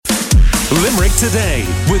Limerick Today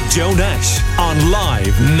with Joe Nash on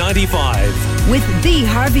Live 95. With the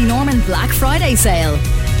Harvey Norman Black Friday sale.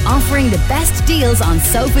 Offering the best deals on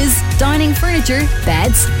sofas, dining furniture,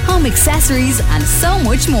 beds, home accessories and so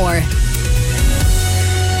much more.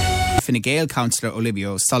 Fine Gael councillor Olivia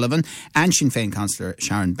O'Sullivan and Sinn Féin councillor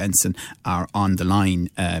Sharon Benson are on the line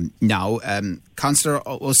now. Councillor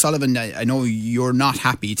O'Sullivan, I know you're not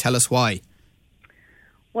happy. Tell us why.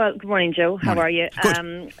 Well, good morning, Joe. How are you? Good.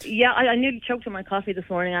 I nearly choked on my coffee this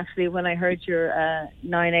morning, actually, when I heard your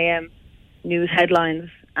 9 a.m. news headlines,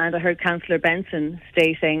 and I heard Councillor Benson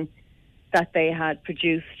stating that they had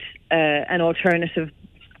produced an alternative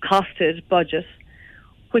costed budget,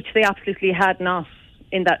 which they absolutely had not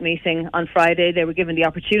in that meeting on Friday. They were given the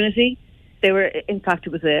opportunity. They were, in fact,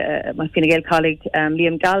 it was my Fine Gael colleague,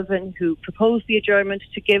 Liam Galvin, who proposed the adjournment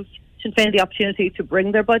to give Sinn Féin the opportunity to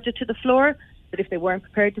bring their budget to the floor, that if they weren't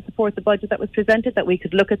prepared to support the budget that was presented, that we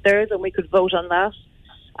could look at theirs and we could vote on that.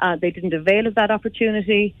 They didn't avail of that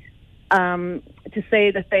opportunity. To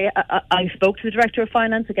say that I spoke to the Director of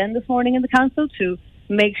Finance again this morning in the Council to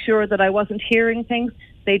make sure that I wasn't hearing things.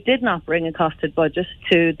 They did not bring a costed budget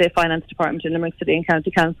to the Finance Department in Limerick City and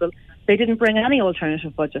County Council. They didn't bring any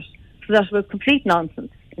alternative budget. So that was complete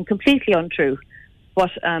nonsense and completely untrue,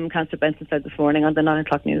 what Councillor Benson said this morning on the 9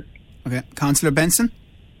 o'clock news. Okay, Councillor Benson?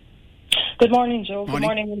 Good morning, Joe. Good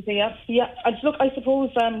morning, Lindsay. Look, I suppose,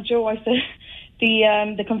 Joe, I said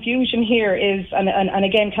the confusion here is, and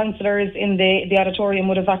again, councillors in the auditorium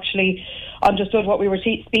would have actually understood what we were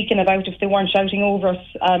speaking about if they weren't shouting over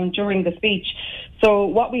us during the speech. So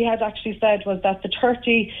what we had actually said was that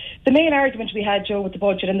the main argument we had, Joe, with the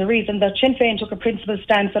budget, and the reason that Sinn Féin took a principled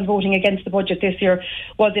stance on voting against the budget this year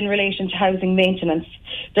was in relation to housing maintenance.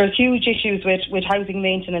 There's huge issues with housing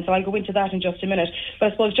maintenance, and I'll go into that in just a minute. But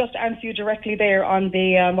I suppose just to answer you directly there on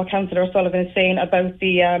the what Councillor O'Sullivan is saying about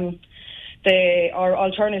our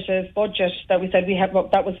alternative budget that we said we had,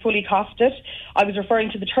 that was fully costed. I was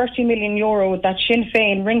referring to the €30 million that Sinn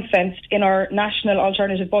Féin ring-fenced in our national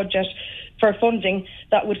alternative budget for funding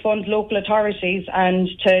that would fund local authorities and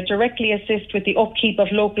to directly assist with the upkeep of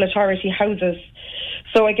local authority houses.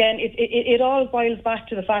 So again, it all boils back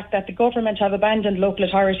to the fact that the government have abandoned local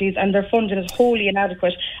authorities and their funding is wholly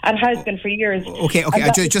inadequate and has been for years. Okay.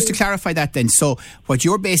 Just to clarify that then, so what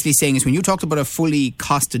you're basically saying is when you talked about a fully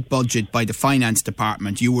costed budget by the Finance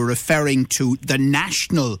Department, you were referring to the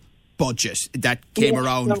national budget that came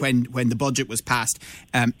around when the budget was passed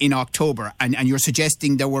in October, and you're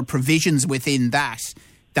suggesting there were provisions within that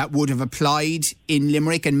would have applied in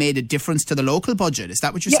Limerick and made a difference to the local budget. Is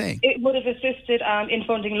that what you're saying? It would have assisted in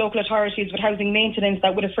funding local authorities with housing maintenance.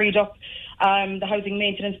 That would have freed up the housing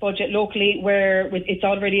maintenance budget locally, where it's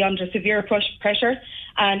already under severe pressure,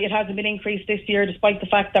 and it hasn't been increased this year, despite the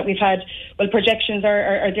fact that we've had, projections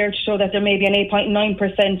are there to show that there may be an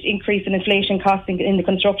 8.9% increase in inflation costs in the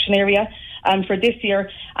construction area for this year,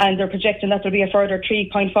 and they're projecting that there'll be a further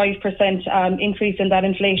 3.5% increase in that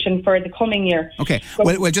inflation for the coming year. Okay, so,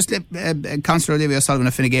 well, just let Councillor Olivia O'Sullivan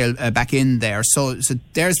of Fine Gael back in there. So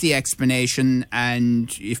there's the explanation,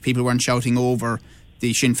 and if people weren't shouting over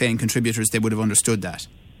the Sinn Féin contributors, they would have understood that.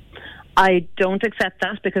 I don't accept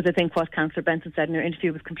that, because I think what Councillor Benson said in her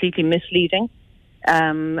interview was completely misleading,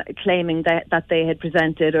 claiming that they had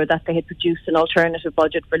presented or that they had produced an alternative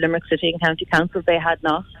budget for Limerick City and County Council. They had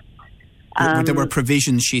not. But there were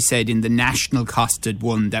provisions, she said, in the national costed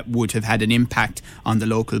one that would have had an impact on the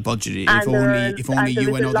local budget if only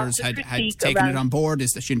you and others had taken it on board,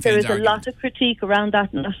 is the Sinn Féin's argument. There is a lot of critique around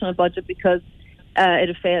that national budget because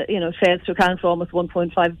it fails to account for almost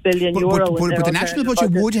 €1.5 billion. But the national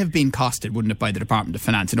budget would have been costed, wouldn't it, by the Department of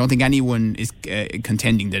Finance? I don't think anyone is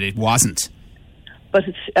contending that it wasn't. But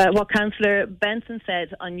what Councillor Benson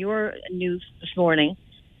said on your news this morning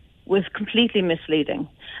was completely misleading.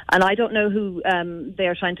 And I don't know who they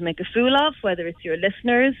are trying to make a fool of, whether it's your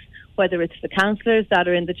listeners, whether it's the councillors that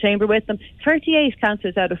are in the chamber with them. 38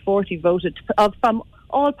 councillors out of 40 voted, from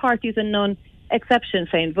all parties and none except Sinn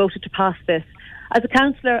Féin, voted to pass this. As a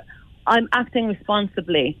councillor, I'm acting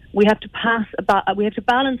responsibly. We have to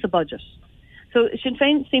balance a budget. So Sinn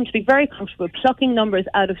Féin seem to be very comfortable plucking numbers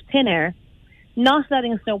out of thin air, not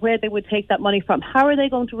letting us know where they would take that money from. How are they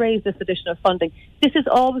going to raise this additional funding? This is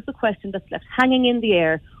always the question that's left hanging in the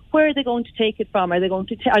air. Where are they going to take it from? Are they going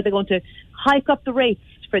to hike up the rates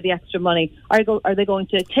for the extra money? Are they going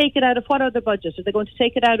to take it out of what other budgets? Are they going to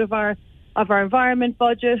take it out of our environment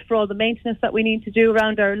budget for all the maintenance that we need to do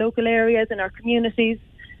around our local areas and our communities?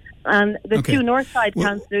 And the two Northside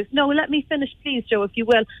councillors, let me finish please, Joe, if you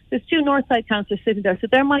will. There's two Northside councillors sitting there, so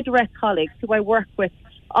they're my direct colleagues who I work with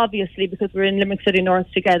obviously, because we're in Limerick City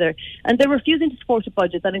North together. And they're refusing to support a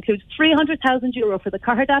budget that includes €300,000 for the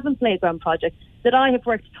Cardavan Playground project that I have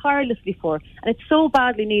worked tirelessly for. And it's so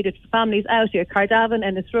badly needed for families out here, Cardavan,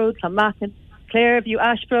 Ennis Road, Clonmacnon, Clairview,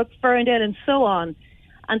 Ashbrook, Ferndale, and so on.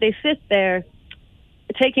 And they sit there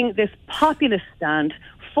taking this populist stand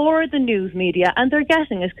for the news media, and they're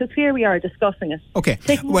getting it, because here we are discussing it. Okay,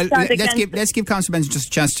 well, let's give Councillor Benson just a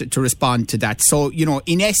chance to respond to that. So,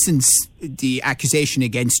 in essence, the accusation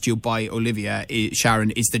against you by Olivia,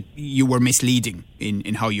 Sharon, is that you were misleading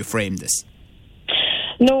in how you framed this.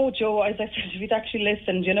 No, Joe, as I said, if you'd actually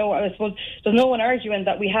listened, I suppose there's no one arguing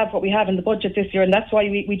that we have what we have in the budget this year, and that's why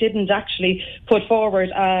we didn't actually put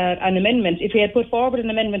forward an amendment. If we had put forward an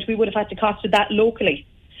amendment, we would have had to cost that locally.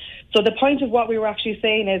 So the point of what we were actually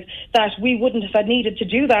saying is that we wouldn't have needed to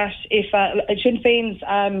do that if Sinn Féin's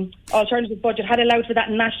alternative budget had allowed for that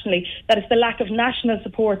nationally. That is, the lack of national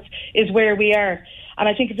support is where we are. And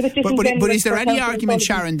I think it's a bit disingenuous. But is there any argument,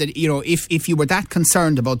 Sharon, that if you were that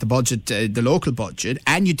concerned about the budget, the local budget,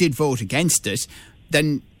 and you did vote against it,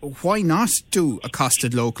 then why not do a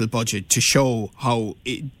costed local budget to show how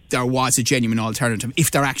there was a genuine alternative,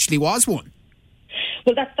 if there actually was one?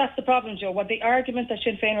 Well, that's the problem, Joe. What the argument that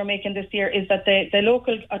Sinn Féin are making this year is that the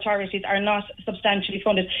local authorities are not substantially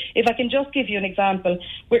funded. If I can just give you an example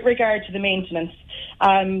with regard to the maintenance,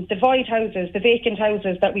 the void houses, the vacant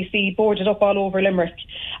houses that we see boarded up all over Limerick,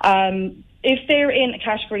 if they're in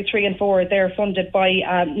category 3 and 4, they're funded by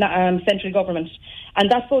central government, and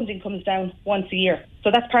that funding comes down once a year. So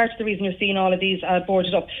that's part of the reason you're seeing all of these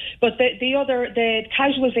boarded up. But the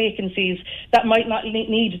casual vacancies that might not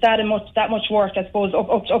need that much work, I suppose,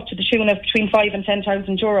 up to the tune of between €5,000 and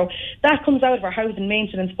 €10,000, that comes out of our housing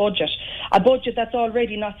maintenance budget, a budget that's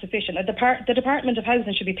already not sufficient. The Department of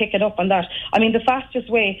Housing should be picking up on that. I mean, the fastest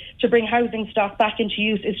way to bring housing stock back into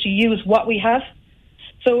use is to use what we have.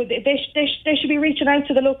 So they should be reaching out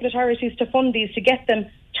to the local authorities to fund these, to get them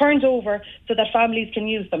turned over so that families can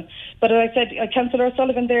use them. But as I said, Councillor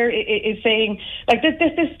O'Sullivan there is saying, like,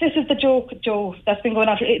 this is the joke, Joe, that's been going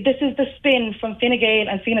on. This is the spin from Fine Gael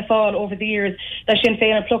and Fianna Fáil over the years that Sinn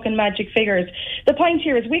Féin are plucking magic figures. The point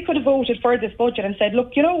here is we could have voted for this budget and said,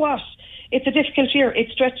 look, you know what? It's a difficult year.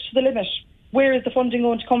 It's stretched to the limit. Where is the funding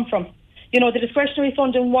going to come from? The discretionary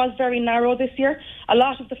funding was very narrow this year. A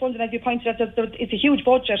lot of the funding, as you pointed out, it's a huge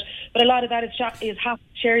budget, but a lot of that is half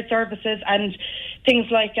shared services and things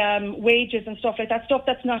like wages and stuff like that, stuff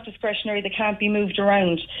that's not discretionary, that can't be moved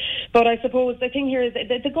around. But I suppose the thing here is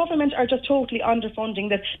that the government are just totally underfunding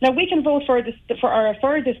this. Now, we can vote for this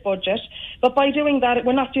budget, but by doing that,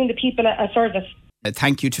 we're not doing the people a service.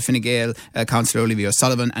 Thank you to Fine Gael Councillor Olivia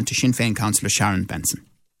O'Sullivan and to Sinn Féin Councillor Sharon Benson.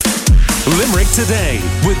 Limerick Today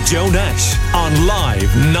with Joe Nash on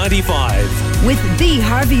Live 95. With the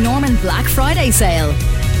Harvey Norman Black Friday sale.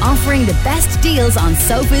 Offering the best deals on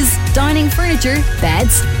sofas, dining furniture,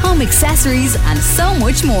 beds, home accessories and so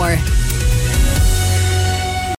much more.